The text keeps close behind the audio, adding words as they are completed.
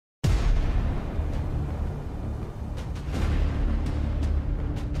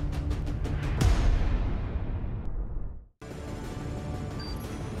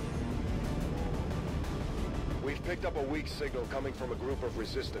picked up a weak signal coming from a group of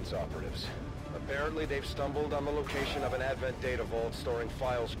resistance operatives. Apparently, they've stumbled on the location of an Advent data vault storing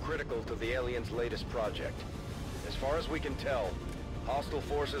files critical to the aliens' latest project. As far as we can tell, hostile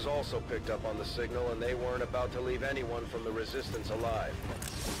forces also picked up on the signal, and they weren't about to leave anyone from the resistance alive.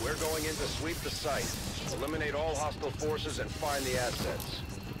 We're going in to sweep the site, eliminate all hostile forces, and find the assets.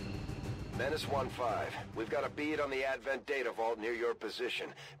 Menace 1-5, we've got a bead on the Advent data vault near your position.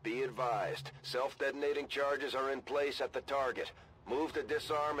 Be advised, self-detonating charges are in place at the target. Move to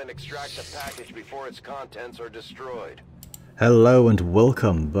disarm and extract the package before its contents are destroyed. Hello and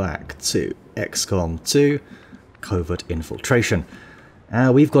welcome back to XCOM 2 Covert Infiltration.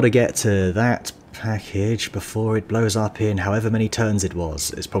 We've got to get to that package before it blows up in however many turns it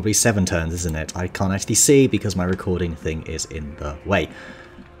was. It's probably 7 turns, isn't it? I can't actually see because my recording thing is in the way.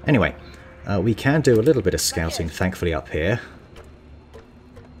 Anyway, we can do a little bit of scouting, thankfully, up here.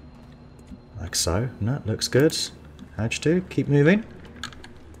 Like so. No, looks good. How'd you do? Keep moving.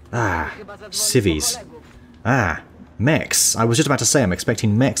 Ah, civvies. Ah, mechs. I was just about to say I'm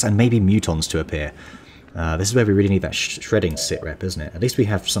expecting mechs and maybe mutons to appear. This is where we really need that shredding sit rep, isn't it? At least we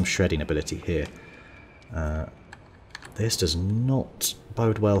have some shredding ability here. This does not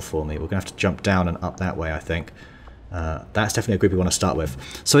bode well for me. We're going to have to jump down and up that way, I think. That's definitely a group we want to start with.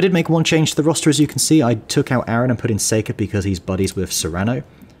 So I did make one change to the roster, as you can see. I took out Aaron and put in Seika because he's buddies with Serrano.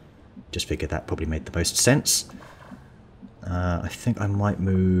 Just figured that probably made the most sense. I think I might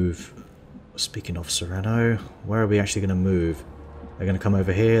move... Speaking of Serrano, where are we actually going to move? They're going to come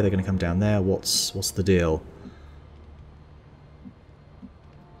over here, they're going to come down there. What's the deal?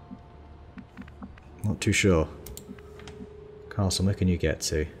 Not too sure. Carlson, where can you get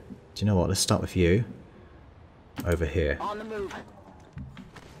to? Do you know what? Let's start with you. Over here. On the move.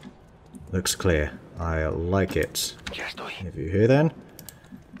 Looks clear. I like it. Have you here then?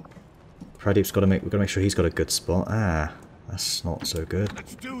 Pradeep's got to make. We've got to make sure he's got a good spot. Ah, that's not so good.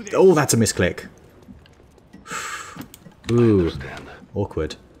 Oh, that's a misclick. Ooh,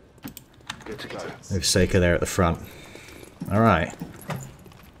 awkward. Good to go. Move Seika there at the front. All right.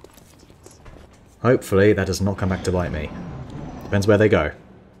 Hopefully that does not come back to bite me. Depends where they go.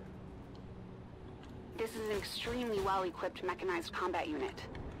 Equipped mechanized combat unit.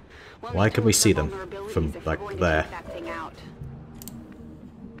 Why can we see them from like there?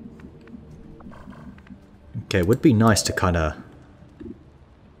 Okay, it would be nice to kind of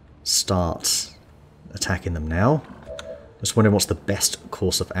start attacking them now. Just wondering what's the best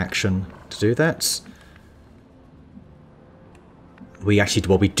course of action to do that. We actually,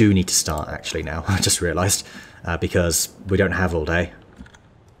 well, we do need to start actually now. I just realised because we don't have all day.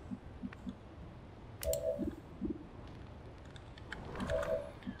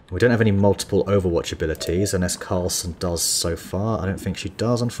 We don't have any multiple Overwatch abilities, unless Carlson does so far. I don't think she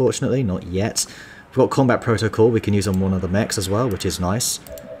does, unfortunately. Not yet. We've got Combat Protocol we can use on one of the mechs as well, which is nice.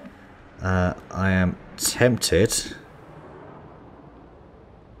 I am tempted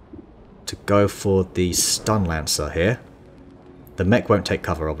to go for the Stun Lancer here. The mech won't take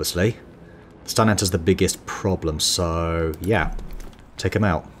cover, obviously. The Stun Lancer's the biggest problem, so yeah. Take him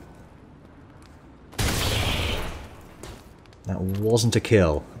out. That wasn't a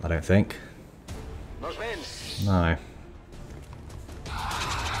kill, I don't think. No.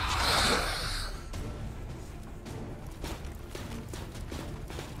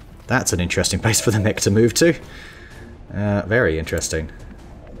 That's an interesting place for the mech to move to. Very interesting.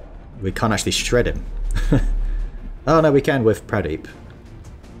 We can't actually shred him. Oh no, we can with Pradeep.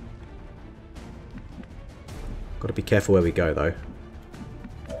 Got to be careful where we go though.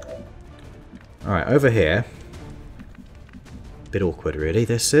 Alright, over here. Bit awkward really,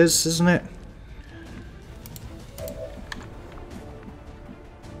 this is, isn't it?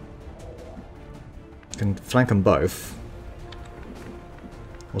 Can flank them both.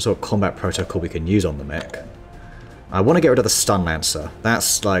 Also a combat protocol we can use on the mech. I want to get rid of the Stun Lancer.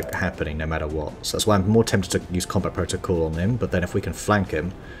 That's like happening no matter what. So that's why I'm more tempted to use combat protocol on him, but then if we can flank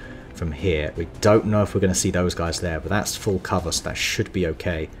him from here, we don't know if we're going to see those guys there, but that's full cover, so that should be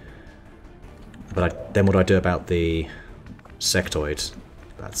okay. But then what do I do about the sectoid?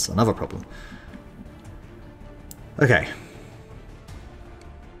 That's another problem. Okay.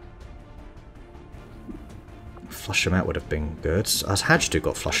 Flush him out would have been good. As Hadge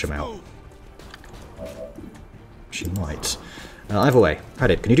got flush him out. She might. Either way,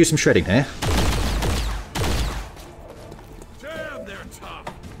 Pradeep, can you do some shredding here? Damn, they're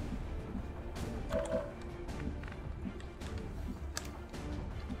tough.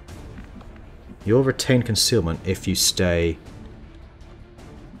 You'll retain concealment if you stay...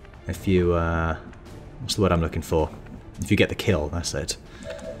 If you, what's the word I'm looking for? If you get the kill, that's it.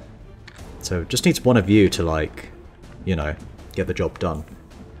 So, just needs one of you to, like, you know, get the job done.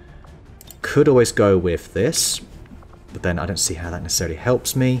 Could always go with this, but then I don't see how that necessarily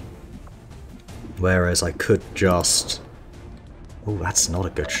helps me. Whereas I could just... Oh, that's not a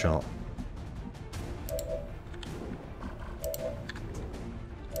good shot.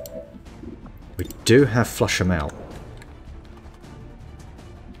 We do have flush them out.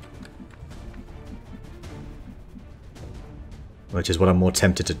 Which is what I'm more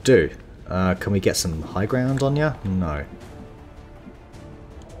tempted to do. Can we get some high ground on ya? No. I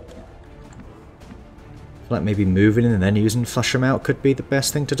feel like maybe moving and then using flush them out could be the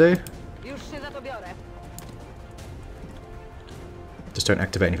best thing to do. Just don't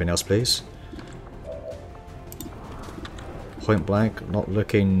activate anything else, please. Point blank, not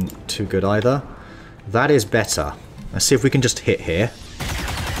looking too good either. That is better. Let's see if we can just hit here.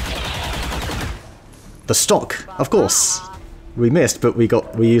 The stock, of course. We missed, but we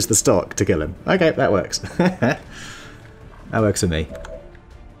used the stock to kill him. Okay, that works. That works for me.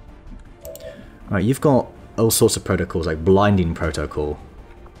 Right, you've got all sorts of protocols, like blinding protocol,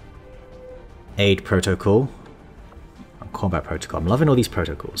 aid protocol, and combat protocol. I'm loving all these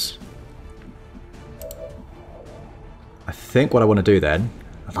protocols. I think what I want to do then,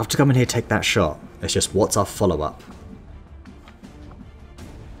 I'd love to come in here and take that shot. It's just, what's our follow-up?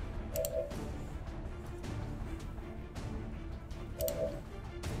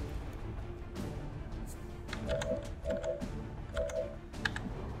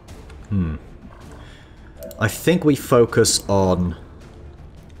 I think we focus on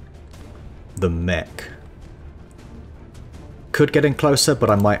the mech. Could get in closer,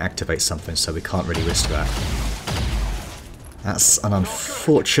 but I might activate something, so we can't really risk that. That's an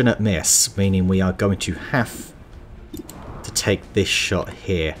unfortunate miss, meaning we are going to have to take this shot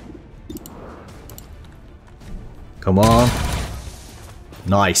here. Come on.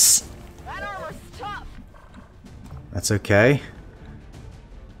 Nice. That armor's tough. That's okay.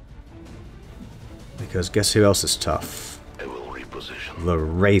 Because guess who else is tough? I will reposition. The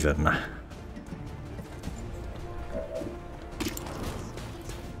Raven.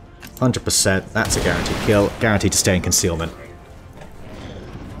 100%, that's a guaranteed kill. Guaranteed to stay in concealment.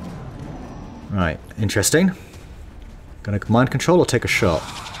 Right, interesting. Gonna mind control or take a shot?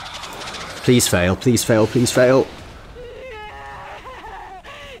 Please fail, please fail, please fail.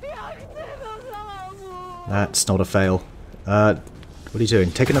 That's not a fail. What are you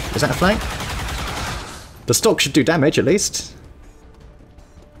doing? Taking a... Is that a flank? The stock should do damage, at least.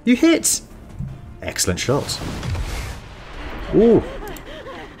 You hit! Excellent shot. Ooh!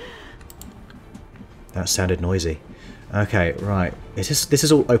 That sounded noisy. Okay, right. This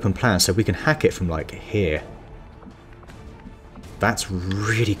is all open plan, so we can hack it from, like, here. That's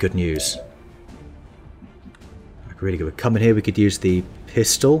really good news. Like, really good. We come in here, we could use the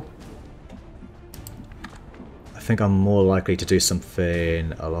pistol. I think I'm more likely to do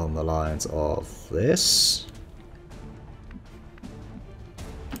something along the lines of this.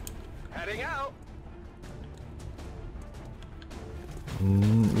 Heading out.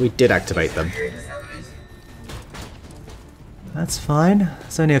 We did activate them. That's fine.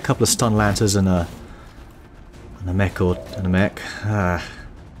 It's only a couple of stun lances and a mech or and a mech.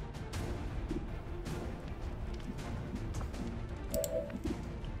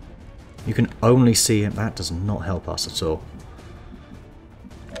 You can only see him. That does not help us at all.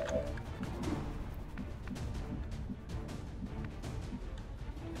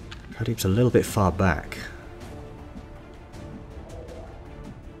 Pradeep's a little bit far back.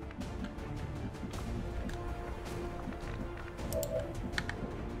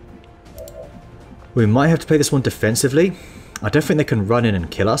 We might have to play this one defensively. I don't think they can run in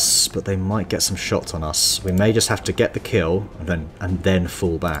and kill us, but they might get some shots on us. We may just have to get the kill and then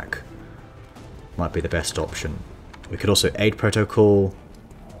fall back. Might be the best option. We could also aid protocol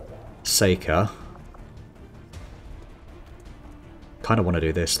Seika. Kind of want to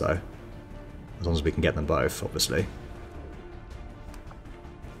do this though, as long as we can get them both, obviously.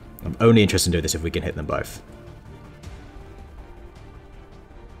 I'm only interested in doing this if we can hit them both.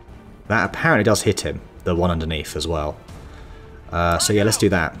 That apparently does hit him, the one underneath as well. So yeah, let's do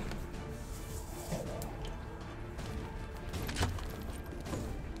that.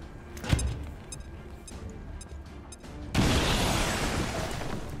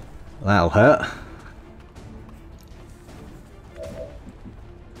 That'll hurt.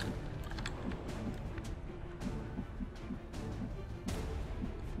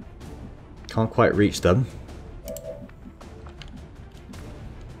 Can't quite reach them.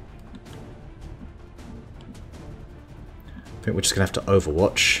 I think we're just going to have to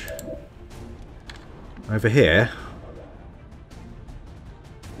overwatch. Over here.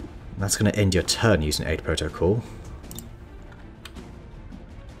 That's going to end your turn using aid protocol.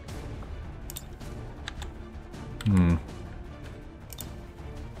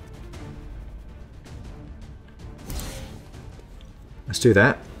 Let's do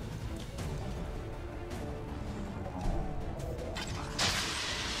that.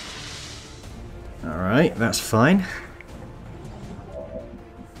 Alright, that's fine.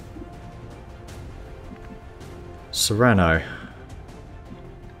 Serrano.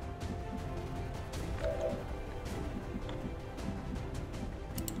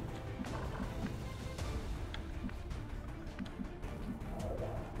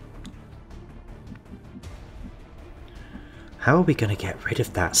 How are we going to get rid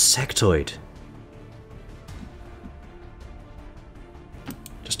of that sectoid?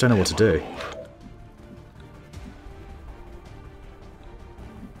 Just don't know what to do.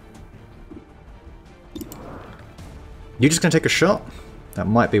 You just going to take a shot? That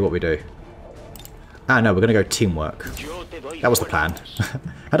might be what we do. Ah, no, we're going to go teamwork. That was the plan.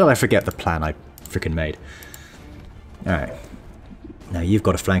 How did I forget the plan I freaking made? Alright. Now you've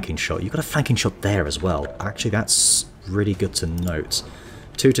got a flanking shot. You've got a flanking shot there as well. Actually, that's really good to note.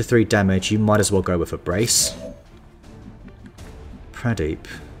 2 to 3 damage. You might as well go with a brace. Pradeep.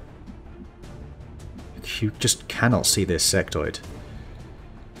 You just cannot see this sectoid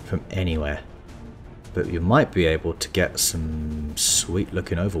from anywhere. But you might be able to get some sweet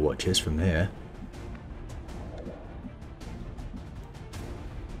looking overwatches from here.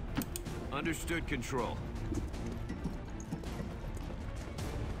 Understood, Control.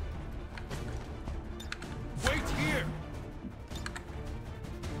 Wait here!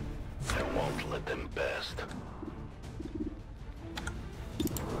 I won't let them best.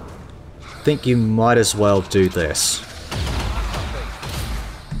 Think you might as well do this.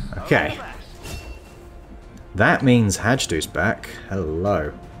 Okay. That means Hajdu's back.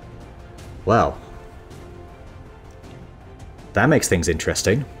 Hello. Well. That makes things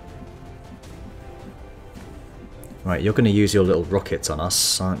interesting. Right, you're going to use your little rockets on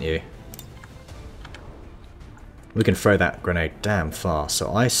us, aren't you? We can throw that grenade damn far,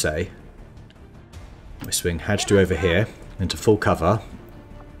 so I say we swing Hajdu over here into full cover.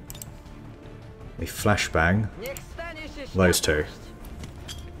 We flashbang those two.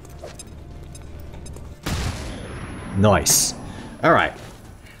 Nice. Alright.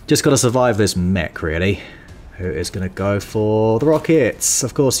 Just gotta survive this mech, really. Who is gonna go for the rockets?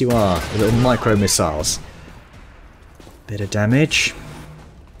 Of course you are. The little micro missiles. Bit of damage.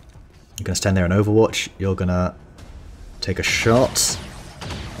 You're gonna stand there and overwatch. You're gonna take a shot.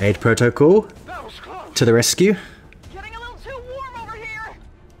 Aid protocol. To the rescue. Getting a little too warm over here.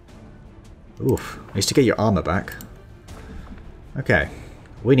 Oof. Needs to get your armor back. Okay.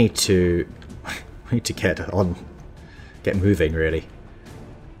 We need to get moving, really.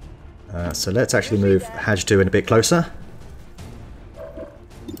 So let's actually move Hajdu in a bit closer.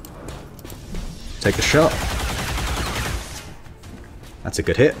 Take the shot. That's a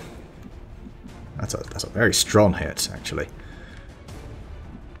good hit. That's a very strong hit, actually.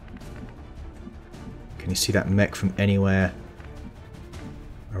 Can you see that mech from anywhere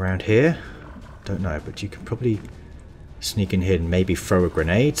around here? Don't know, but you can probably sneak in here and maybe throw a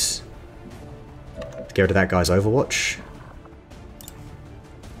grenade to get rid of that guy's overwatch.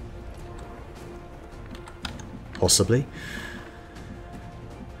 Possibly.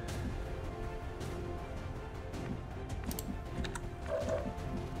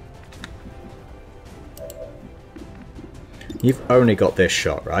 You've only got this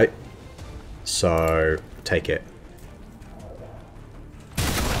shot, right? So, take it.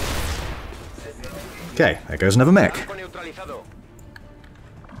 Okay, there goes another mech.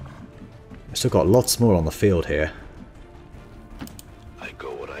 We've still got lots more on the field here. I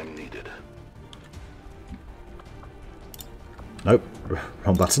go what I'm needed. Nope,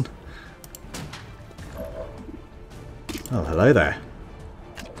 wrong button. Oh, hello there.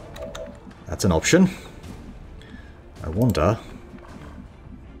 That's an option. I wonder...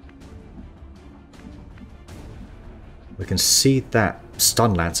 We can see that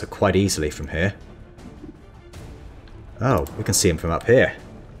stun lancer quite easily from here. Oh, we can see him from up here.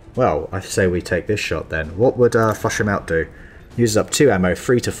 Well, I say we take this shot then. What would flush him out do? Uses up 2 ammo,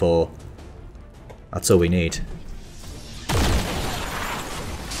 3 to 4. That's all we need.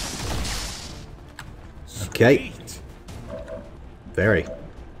 Okay. Very.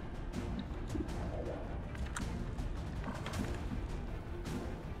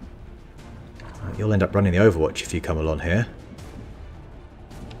 You'll end up running the overwatch if you come along here.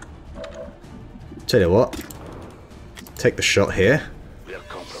 Tell you what. Take the shot here. We are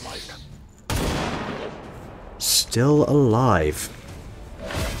compromised. Still alive.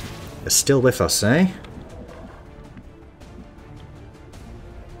 They're still with us, eh?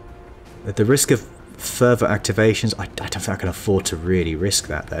 At the risk of further activations. I don't think I can afford to really risk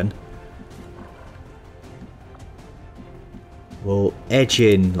that then. We'll edge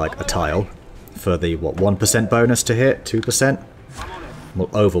in like a tile for the, what, 1% bonus to hit? 2%? We'll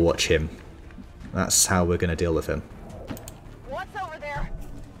overwatch him. That's how we're going to deal with him. What's over there?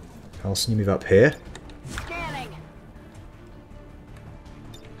 Carlson, you move up here. Scanning.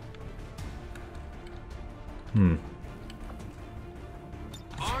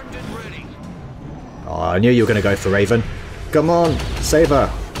 Armed and ready. Oh, I knew you were going to go for Raven. Come on, save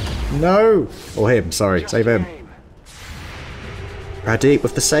her. No! Or him, sorry, save him. Pradeep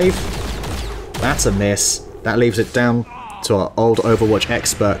with the save. That's a miss. That leaves it down to our old Overwatch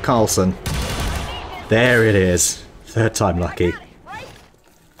expert, Carlson. There it is. Third time lucky.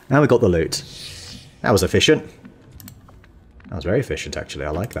 Now we got the loot. That was efficient. That was very efficient, actually.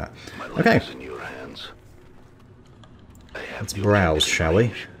 I like that. Okay. Let's browse, shall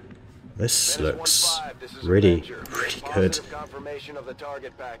we? This looks really, really good. Confirmation of the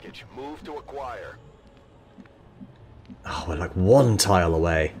target package. Move to acquire. Oh, we're like one tile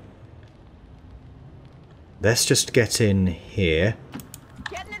away. Let's just get in here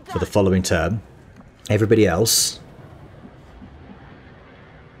for the following turn. Everybody else.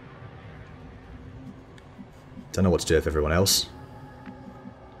 Don't know what to do with everyone else.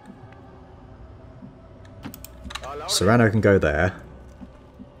 Serrano can go there.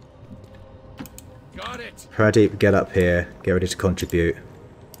 Got it. Pradeep, get up here. Get ready to contribute.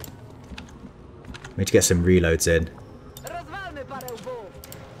 We need to get some reloads in.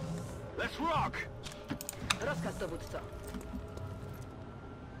 Let's rock.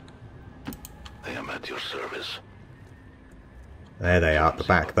 I am at your service. There they are, at the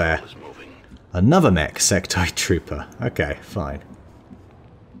back there. Another mech, Sectoid Trooper. Okay, fine.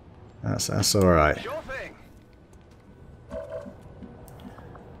 That's alright. Sure thing.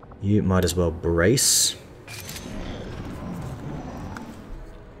 You might as well brace.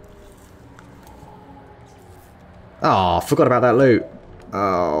 Oh, forgot about that loot.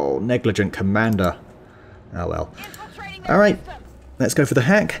 Oh, negligent commander. Oh well. Alright, let's go for the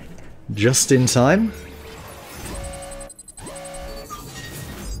hack. Just in time.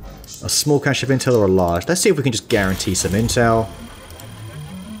 A small cache of intel or a large? Let's see if we can just guarantee some intel.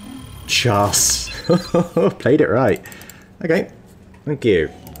 Just. Played it right. Okay, thank you.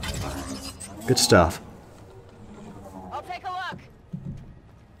 Good stuff. I'll take a look.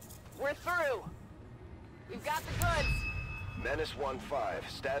 We're through. We've got the goods. Menace 1-5,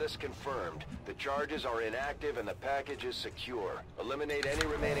 status confirmed. The charges are inactive and the package is secure. Eliminate any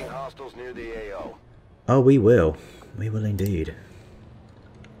remaining hostiles near the AO. Oh, we will. We will indeed.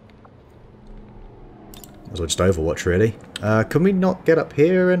 Might as well just Overwatch, really. Can we not get up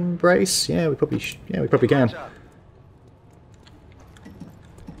here and brace? Yeah, we probably can.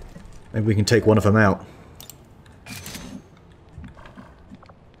 Maybe we can take one of them out.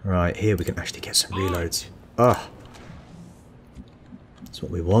 Right, here we can actually get some reloads. Ah, that's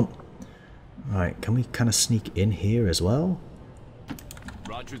what we want. Right, can we kind of sneak in here as well?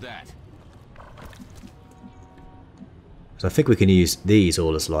 Roger that. So I think we can use these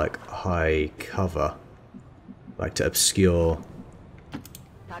all as like high cover. Like to obscure.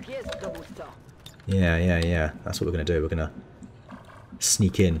 Yeah. That's what we're going to do. We're going to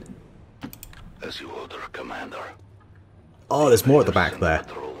sneak in. As you order, Commander. Oh, there's more at the back there.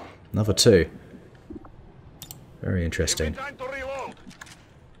 Another two. Very interesting. Time to reload.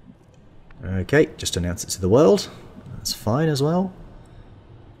 Okay, just announce it to the world. That's fine as well.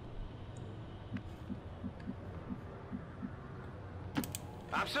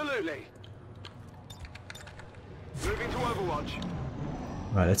 Absolutely. Moving to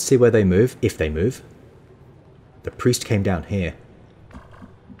Overwatch. Right, let's see where they move, if they move. The priest came down here.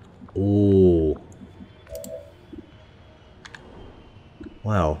 Ooh.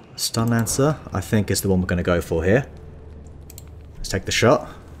 Well, Stun Lancer, I think, is the one we're going to go for here. Let's take the shot.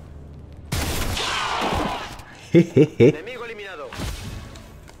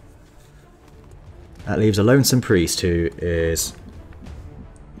 That leaves a lonesome priest who is...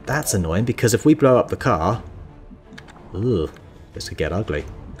 That's annoying, because if we blow up the car... Ugh, this could get ugly.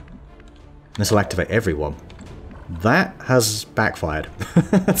 This will activate everyone. That has backfired.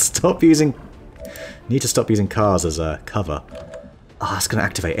 Stop using... Need to stop using cars as a cover. Ah, it's going to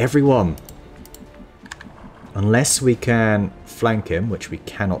activate everyone. Unless we can flank him, which we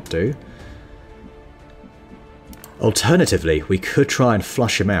cannot do. Alternatively, we could try and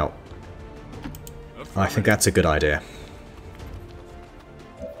flush him out. I think that's a good idea.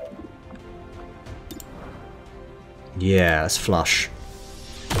 Yeah, let's flush.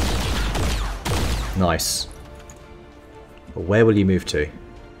 Nice. But where will you move to?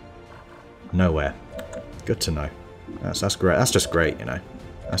 Nowhere. Good to know. That's great. That's just great, you know.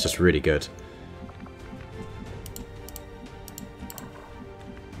 That's just really good.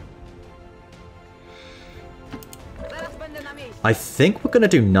 I think we're going to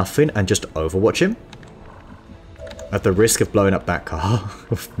do nothing and just overwatch him. At the risk of blowing up that car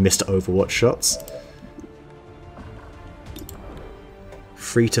with missed overwatch shots.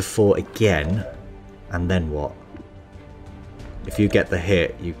 3 to 4 again. And then what? If you get the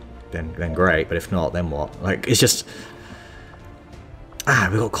hit, then great. But if not, then what? Like, it's just...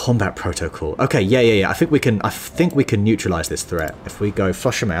 we got combat protocol. Okay, yeah. I think we can neutralize this threat. If we go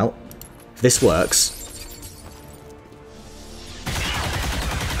flush him out. If this works...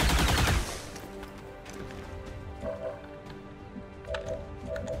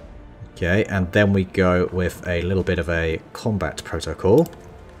 Okay, and then we go with a little bit of a combat protocol.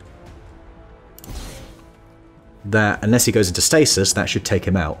 That, unless he goes into stasis, that should take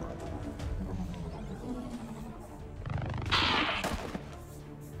him out.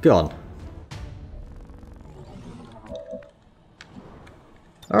 Go on.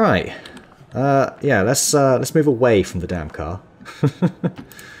 Alright. Yeah, let's move away from the damn car.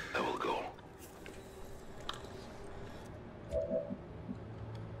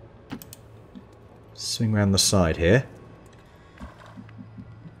 Swing around the side here.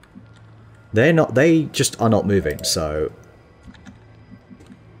 They just are not moving, so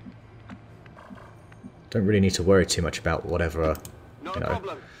don't really need to worry too much about whatever, you know,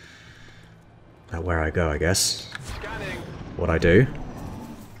 about where I go, I guess. What I do.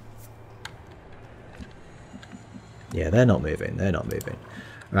 Yeah, they're not moving,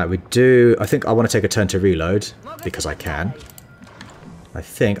 Right, I think I want to take a turn to reload, because I can. I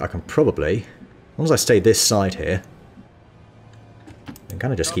think I can probably... As long as I stay this side here, I can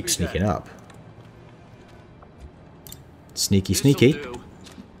kind of just keep sneaking up. Sneaky, sneaky. I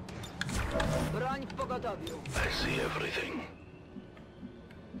see everything.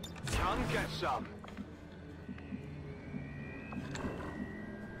 Come get some.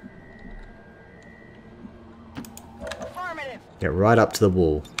 Get right up to the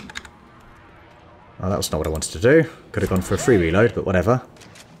wall. Oh, that was not what I wanted to do. Could have gone for a free reload, but whatever.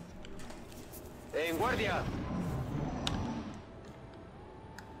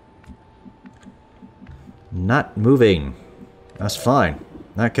 Not moving. That's fine.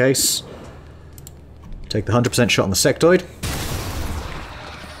 In that case, take the 100% shot on the sectoid.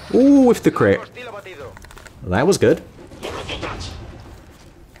 Ooh, with the crit. That was good.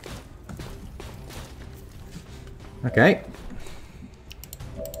 Okay.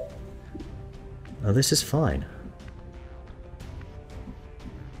 Oh, this is fine.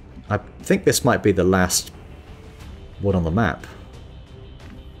 I think this might be the last one on the map.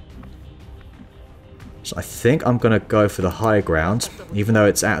 So I think I'm going to go for the high ground, even though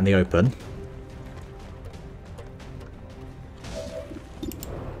it's out in the open.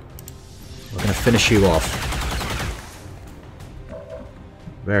 We're going to finish you off.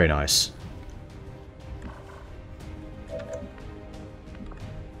 Very nice.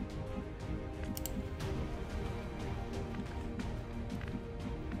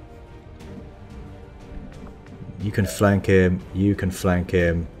 You can flank him, you can flank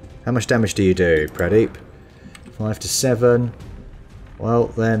him. How much damage do you do, Pradeep? 5 to 7. Well,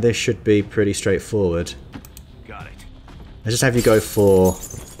 then this should be pretty straightforward. Got it. Let's just have you go for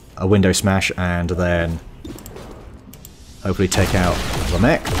a window smash and then hopefully take out the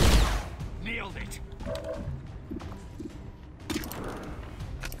mech. Nailed it.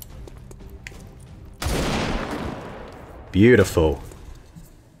 Beautiful.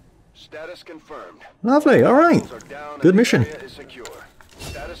 Status confirmed. Lovely, alright. Good mission.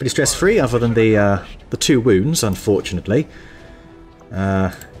 Pretty stress-free, other than the 2 wounds, unfortunately.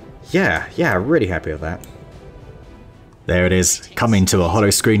 Yeah, really happy with that. There it is, coming to a hollow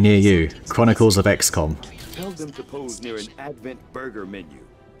screen near you. Chronicles of XCOM. Tell them to pose near an Advent burger menu.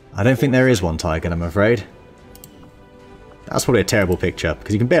 I don't think there is one, Tiger, I'm afraid. That's probably a terrible picture,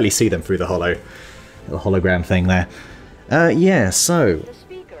 because you can barely see them through the hologram thing there. Yeah, so...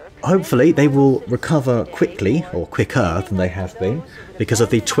 hopefully they will recover quickly, or quicker than they have been, because of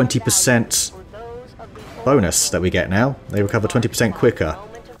the 20% bonus that we get now. They recover 20% quicker.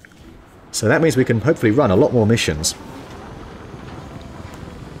 So that means we can hopefully run a lot more missions.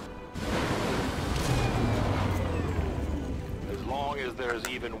 As long as there's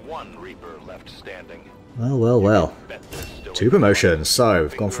even one Reaper left standing. Well. 2 promotions, so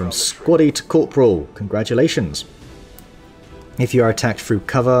we've gone from Squaddy to Corporal. Congratulations. If you are attacked through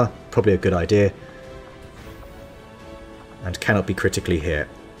cover, probably a good idea. And cannot be critically hit.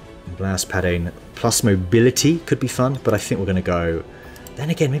 Blast padding plus mobility could be fun, but I think we're going to go... Then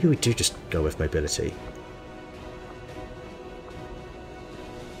again, maybe we do just go with mobility.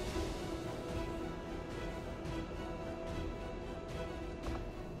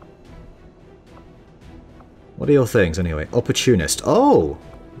 What are your things, anyway? Opportunist. Oh!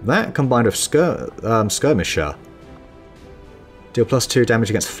 That combined with Skirmisher. Deal +2 damage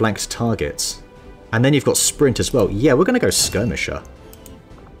against flanked targets. And then you've got Sprint as well. Yeah, we're going to go Skirmisher.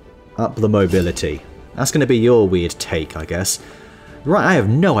 Up the mobility. That's going to be your weird take, I guess. Right, I have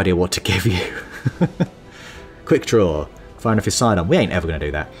no idea what to give you. Quick draw. Fire off your sidearm. We ain't ever going to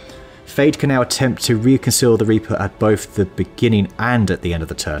do that. Fade can now attempt to reconceal the Reaper at both the beginning and at the end of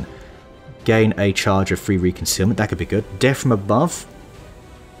the turn. Gain a charge of free reconcealment. That could be good. Death from above.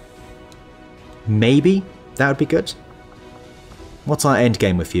 Maybe that would be good. What's our end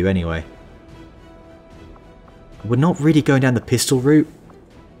game with you anyway? We're not really going down the pistol route.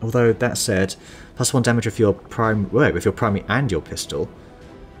 Although that said, +1 damage with your primary and your pistol.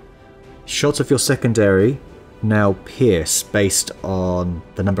 Shots of your secondary now pierce based on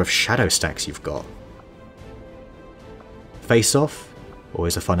the number of shadow stacks you've got. Face off,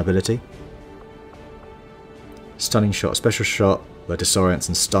 always a fun ability. Stunning shot, special shot that disorients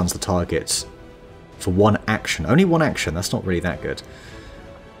and stuns the target for 1 action. Only 1 action, that's not really that good.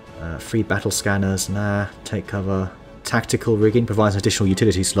 Free battle scanners, nah, take cover. Tactical rigging provides an additional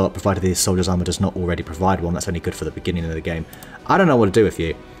utility slot provided the soldier's armor does not already provide one. That's only good for the beginning of the game. I don't know what to do with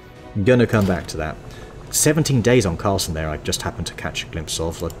you. I'm gonna come back to that. 17 days on Carlson there, I just happened to catch a glimpse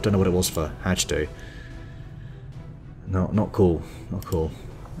of. I don't know what it was for Hatch do. No, not cool. Not cool.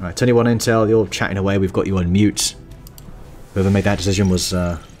 Alright, 21 intel, you're chatting away, we've got you on mute. Whoever made that decision was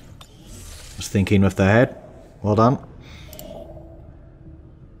thinking with their head. Well done.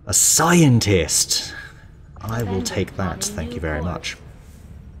 A scientist! I will take that, thank you very much.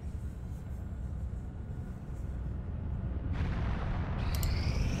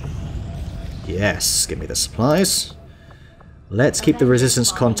 Yes, give me the supplies. Let's keep the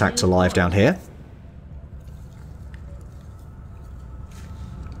resistance contact alive down here.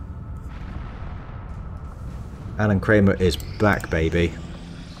 Alan Kramer is back, baby.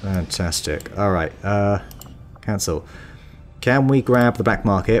 Fantastic. Alright, cancel. Can we grab the black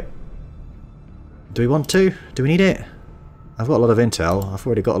market? Do we want to? Do we need it? I've got a lot of intel. I've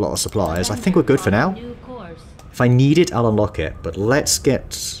already got a lot of supplies. I think we're good for now. If I need it, I'll unlock it. But let's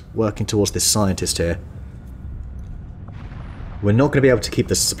get working towards this scientist here. We're not going to be able to keep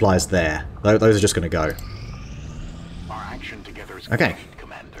the supplies there. Those are just going to go. Our action together is okay. complete,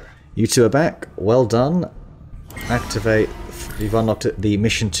 Commander. You two are back. Well done. Activate. We've unlocked the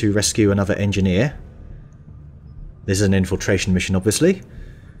mission to rescue another engineer. This is an infiltration mission, obviously.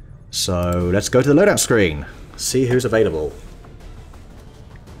 So let's go to the loadout screen. See who's available.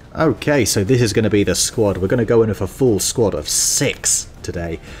 Okay, so this is going to be the squad. We're going to go in with a full squad of 6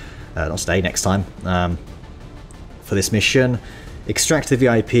 today. Not today, next time. For this mission. Extract the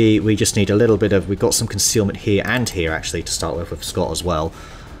VIP. We just need a little bit of... We've got some concealment here and here, actually, to start with Scott as well.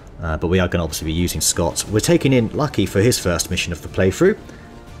 But we are going to obviously be using Scott. We're taking in Lucky for his first mission of the playthrough.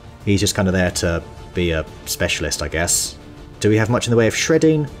 He's just kind of there to be a specialist, I guess. Do we have much in the way of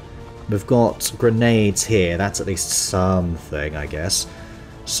shredding? We've got grenades here. That's at least something, I guess.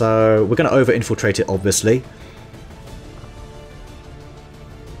 So we're going to over-infiltrate it, obviously.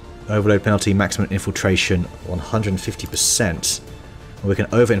 Overload penalty, maximum infiltration, 150%. We can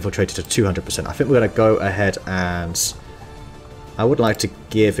over-infiltrate it to 200%. I think we're going to go ahead and... I would like to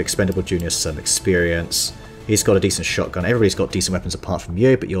give Expendable Jr. some experience. He's got a decent shotgun. Everybody's got decent weapons apart from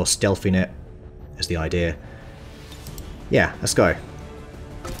you, but you're stealthing it, is the idea. Yeah, let's go.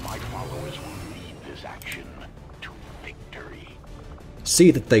 My followers will lead this action to victory.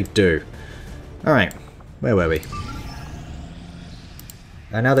 See that they do. Alright, where were we?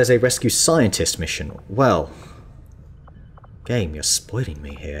 And now there's a rescue scientist mission. Well, game, you're spoiling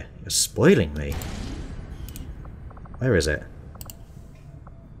me here. You're spoiling me. Where is it?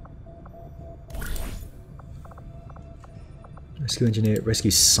 Rescue engineer, rescue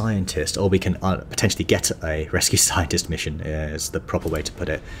scientist. Or we can potentially get a rescue scientist mission, is the proper way to put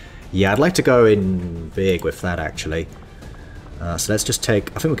it. Yeah, I'd like to go in big with that, actually. So let's just take...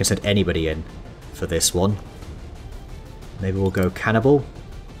 I think we can send anybody in for this one. Maybe we'll go cannibal.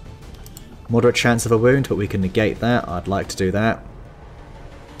 Moderate chance of a wound, but we can negate that. I'd like to do that.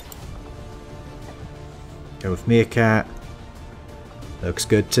 Go with meerkat. Looks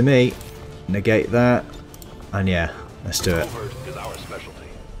good to me. Negate that. And yeah, let's do it. Covert is our specialty.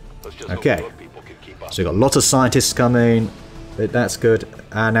 Let's just Okay. hope people can keep up. So we've got lots of scientists coming. That's good.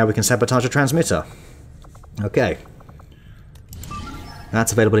 And now we can sabotage a transmitter. Okay.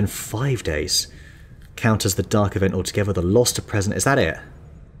 That's available in 5 days. Counters the dark event altogether. The lost to present. Is that it?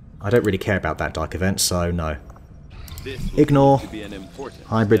 I don't really care about that dark event, so no. Ignore.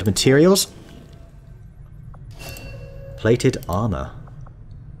 Hybrid materials. Plated armor.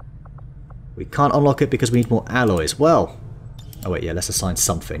 We can't unlock it because we need more alloys. Well, oh wait, yeah, let's assign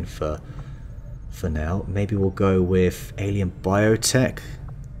something for now. Maybe we'll go with alien biotech.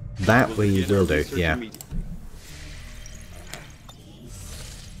 That we will do, yeah.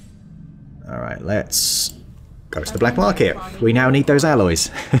 Alright, let's go to the black market. We now need those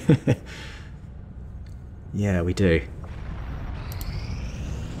alloys. Yeah, we do.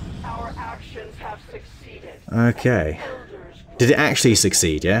 Our actions have succeeded. Okay. Did it actually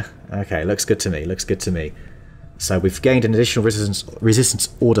succeed, yeah? Okay, looks good to me, looks good to me. So we've gained an additional resistance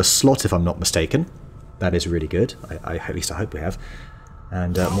order slot, if I'm not mistaken. That is really good. At least I hope we have.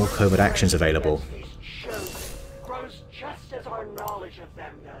 And more covert actions available. Grows just as our knowledge of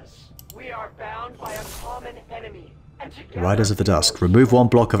them does. We are bound by a common enemy. Riders of the Dusk. Remove 1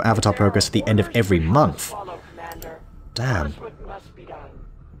 block of avatar progress at the end of every month. Damn.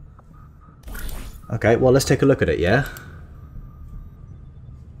 Okay, well let's take a look at it, yeah?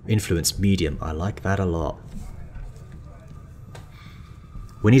 Influence medium. I like that a lot.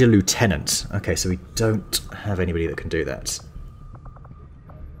 We need a lieutenant. Okay, so we don't have anybody that can do that.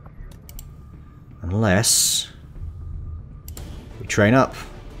 Unless we train up.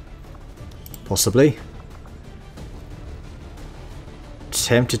 Possibly.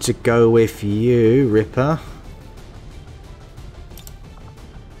 Tempted to go with you, Ripper.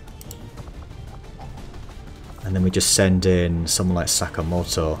 And then we just send in someone like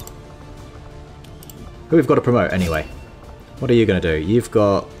Sakamoto. Who we've got to promote anyway. What are you going to do? You've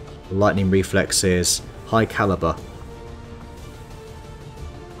got lightning reflexes, high caliber.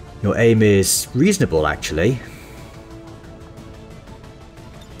 Your aim is reasonable, actually. I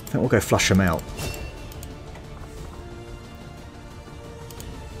think we'll go flush them out.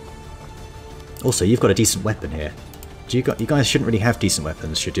 Also, you've got a decent weapon here. You guys shouldn't really have decent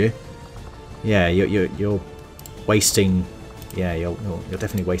weapons, should you? Yeah, you're wasting. Yeah, you're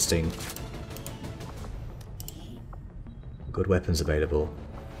definitely wasting. Good weapons available.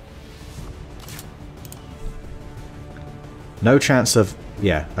 No chance of.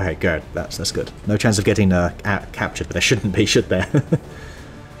 Yeah, okay, good. That's good. No chance of getting captured, but there shouldn't be, should there?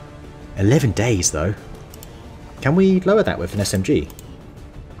 11 days though. Can we lower that with an SMG?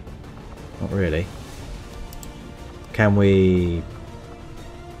 Not really. Can we...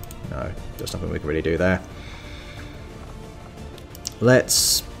 No, there's nothing we can really do there.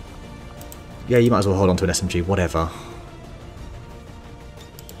 Let's... Yeah, you might as well hold on to an SMG, whatever.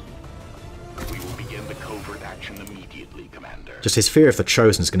 We will begin the covert action immediately, Commander. Just his fear of the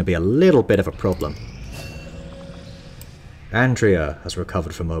Chosen is going to be a little bit of a problem. Andrea has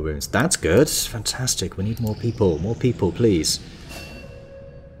recovered from her wounds. That's good. Fantastic. We need more people. More people, please.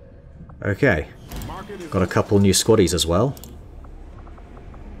 Okay. Got a couple new squaddies as well.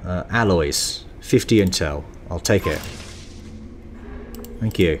 Alloys. 50 intel. I'll take it.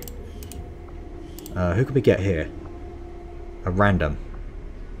 Thank you. Who can we get here? A random.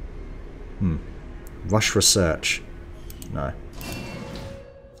 Rush research. No.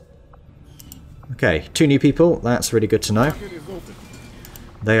 Okay, 2 new people. That's really good to know.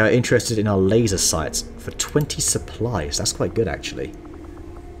 They are interested in our laser sights for 20 supplies. That's quite good, actually.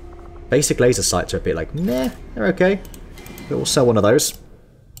 Basic laser sights are a bit like, meh, they're okay. But we'll sell one of those.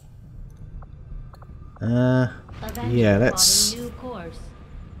 Yeah, let's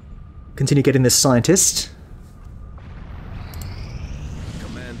continue getting this scientist.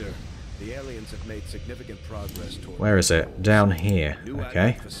 Commander, the aliens have made significant progress toward. Where is it? Down here.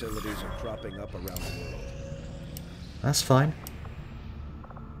 Okay. Facilities are cropping up around the world. That's fine.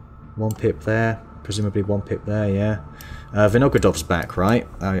 1 pip there. Presumably 1 pip there, yeah. Vinogradov's back, right?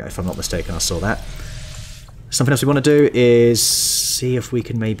 If I'm not mistaken, I saw that. Something else we want to do is see if we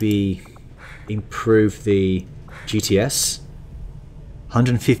can maybe improve the GTS.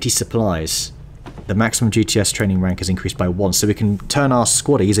 150 supplies. The maximum GTS training rank is increased by 1, so we can turn our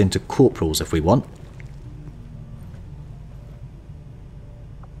squaddies into corporals if we want.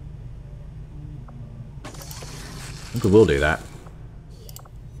 I think we will do that.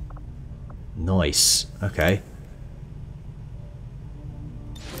 Nice. Okay.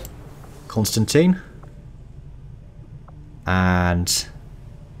 Constantine. And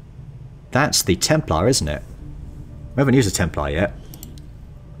that's the Templar, isn't it? We haven't used a Templar yet.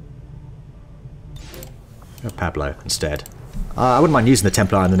 Go Pablo instead. I wouldn't mind using the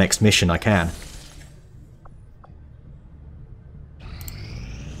Templar in the next mission, I can.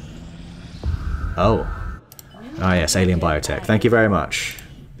 Oh. Ah yes, alien biotech. Thank you very much.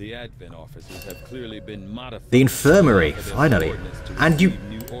 The advent officers have clearly been modified. The infirmary, finally. And you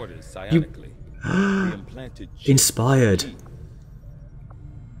inspired.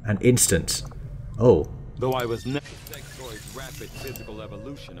 And instant. Oh, Though I was never Sectoid's rapid physical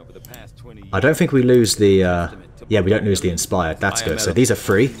evolution over the past 20 years. I don't think we lose the, yeah, we don't lose the Inspired. That's good. So these are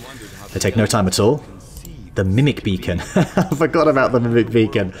free. They take no time at all. The Mimic Beacon. I forgot about the Mimic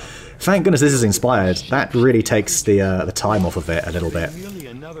Beacon. Thank goodness this is Inspired. That really takes the time off of it a little bit.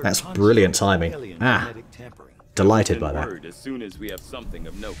 That's brilliant timing. Ah, delighted by that. As soon as we have something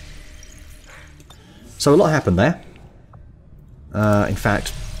of note. So a lot happened there. In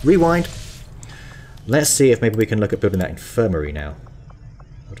fact, rewind. Let's see if maybe we can look at building that infirmary now.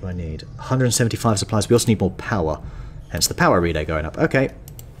 What do I need? 175 supplies. We also need more power. Hence the power relay going up. Okay.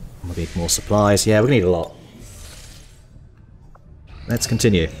 We'll need more supplies. Yeah, we're going to need a lot. Let's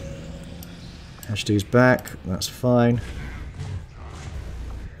continue. H2's back. That's fine.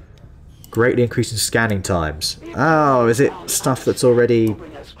 Greatly increasing scanning times. Oh, is it stuff that's already...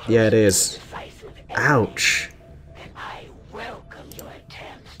 Yeah, it is. Ouch.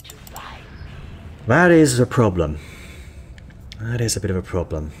 That is a problem. That is a bit of a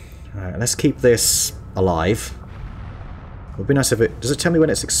problem. Alright, let's keep this alive. It would be nice if it... Does it tell me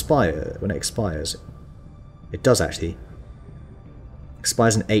when it expires? It does actually.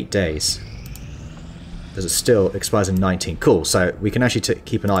 Expires in 8 days. Does it still expires in 19? Cool, so we can actually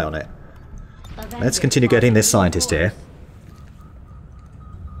keep an eye on it. Let's continue getting this scientist here.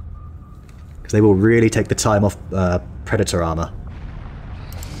 Because they will really take the time off Predator armor.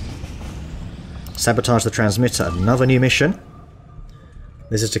 Sabotage the transmitter, another new mission.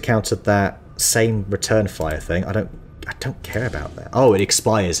 This is to counter that same return fire thing. I don't care about that. Oh, it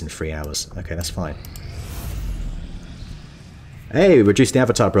expires in 3 hours. Okay, that's fine. Hey, reduce the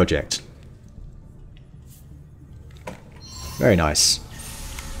Avatar project. Very nice.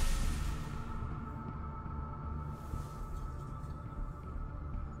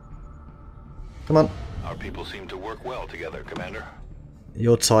 Come on. Our people seem to work well together, Commander.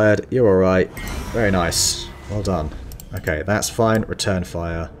 You're tired. You're alright. Very nice. Well done. Okay, that's fine. Return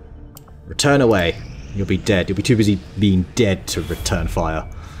fire. Return away. You'll be dead. You'll be too busy being dead to return fire.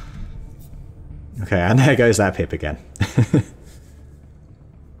 Okay, and there goes that pip again.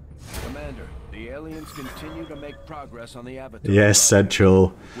 Commander, the aliens continue to make progress on the Avatar. Yes,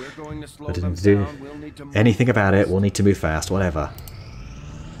 Central. We're going to slow But them didn't do down. We'll need to move anything about it. fast. We'll need to move fast. Whatever.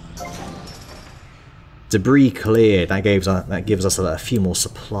 Debris cleared. That gives us a few more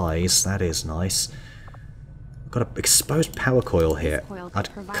supplies. That is nice. Got an exposed power coil here. I'd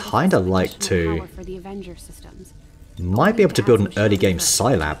kind of like to... Might be able to build an early game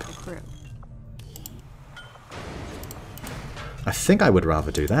Scilab. I think I would rather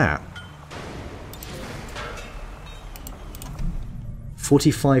do that.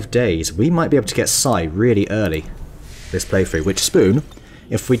 45 days. We might be able to get Psi really early this playthrough. Which, Spoon,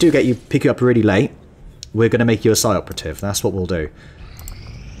 if we do pick you up really late, we're going to make you a Psi operative. That's what we'll do.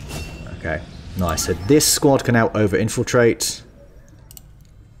 Okay, nice. So this squad can now over-infiltrate.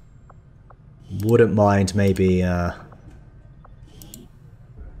 Wouldn't mind maybe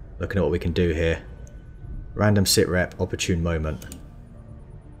looking at what we can do here. Random sit rep, opportune moment.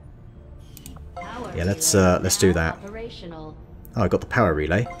 Yeah, let's do that. Oh, I got the power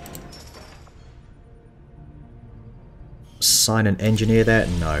relay. Sign an engineer there?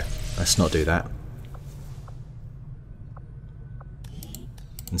 No, let's not do that.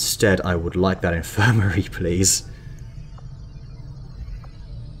 Instead, I would like that infirmary, please.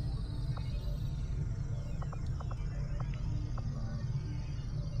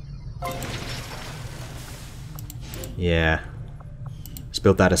 Yeah. Let's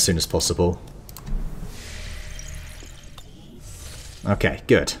build that as soon as possible. Okay,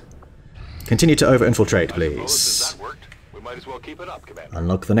 good. Continue to over-infiltrate, please. Since that worked, we might as well keep it up, Commander.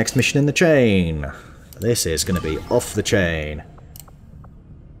 Unlock the next mission in the chain. This is going to be off the chain.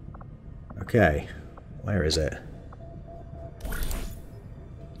 Okay, where is it?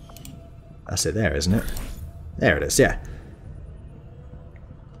 That's it there, isn't it? There it is, yeah.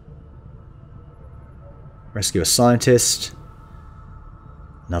 Rescue a scientist.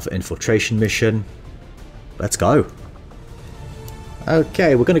 Another infiltration mission. Let's go.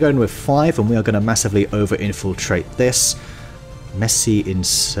 Okay, we're going to go in with 5 and we are going to massively over-infiltrate this. Messy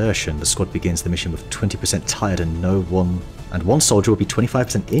insertion. The squad begins the mission with 20% tired and one soldier will be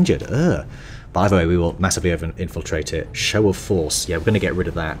 25% injured. Ugh. By the way, we will massively over-infiltrate it. Show of force. Yeah, we're going to get rid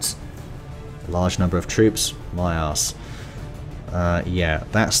of that. Large number of troops. My ass. Yeah,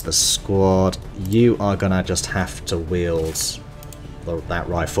 that's the squad. You are going to just have to wield that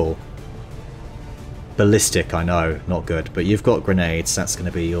rifle. Ballistic, I know. Not good. But you've got grenades. That's going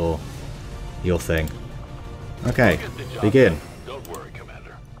to be your thing. Okay, begin. Don't worry,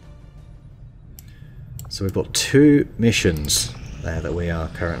 Commander. So we've got 2 missions there that we are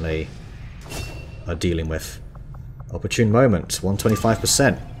currently are dealing with. Opportune moment,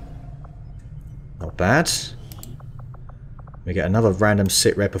 125%. Not bad. We get another random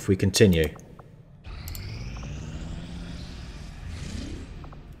sit rep if we continue.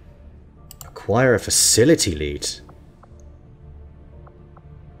 Acquire a facility lead.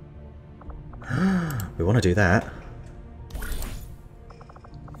 We want to do that.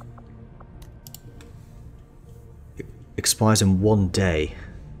 Expires in 1 day.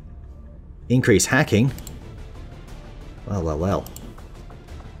 Increase hacking. Well, well, well.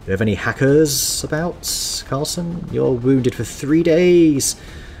 Do you have any hackers about, Carlson? You're wounded for 3 days.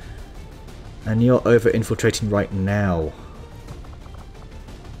 And you're over-infiltrating right now.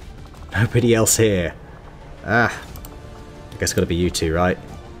 Nobody else here. Ah. I guess it's got to be you two, right?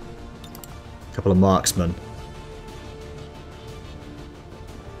 Couple of marksmen.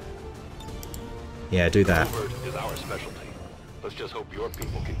 Yeah, do that. Covert is our specialty. Let's just hope your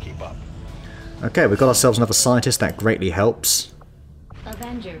people can keep up. Okay, we've got ourselves another scientist. That greatly helps.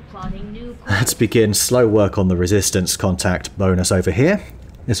 Avenger plotting new Let's begin slow work on the resistance contact bonus over here.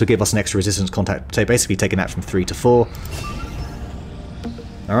 This will give us an extra resistance contact, so basically taking that from 3 to 4.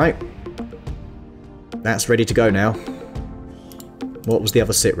 Alright. That's ready to go now. What was the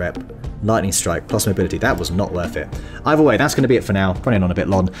other sit rep? Lightning Strike plus mobility. That was not worth it. Either way, that's going to be it for now. Running on a bit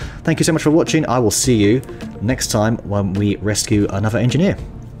long. Thank you so much for watching. I will see you next time when we rescue another engineer.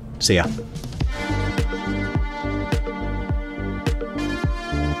 See ya.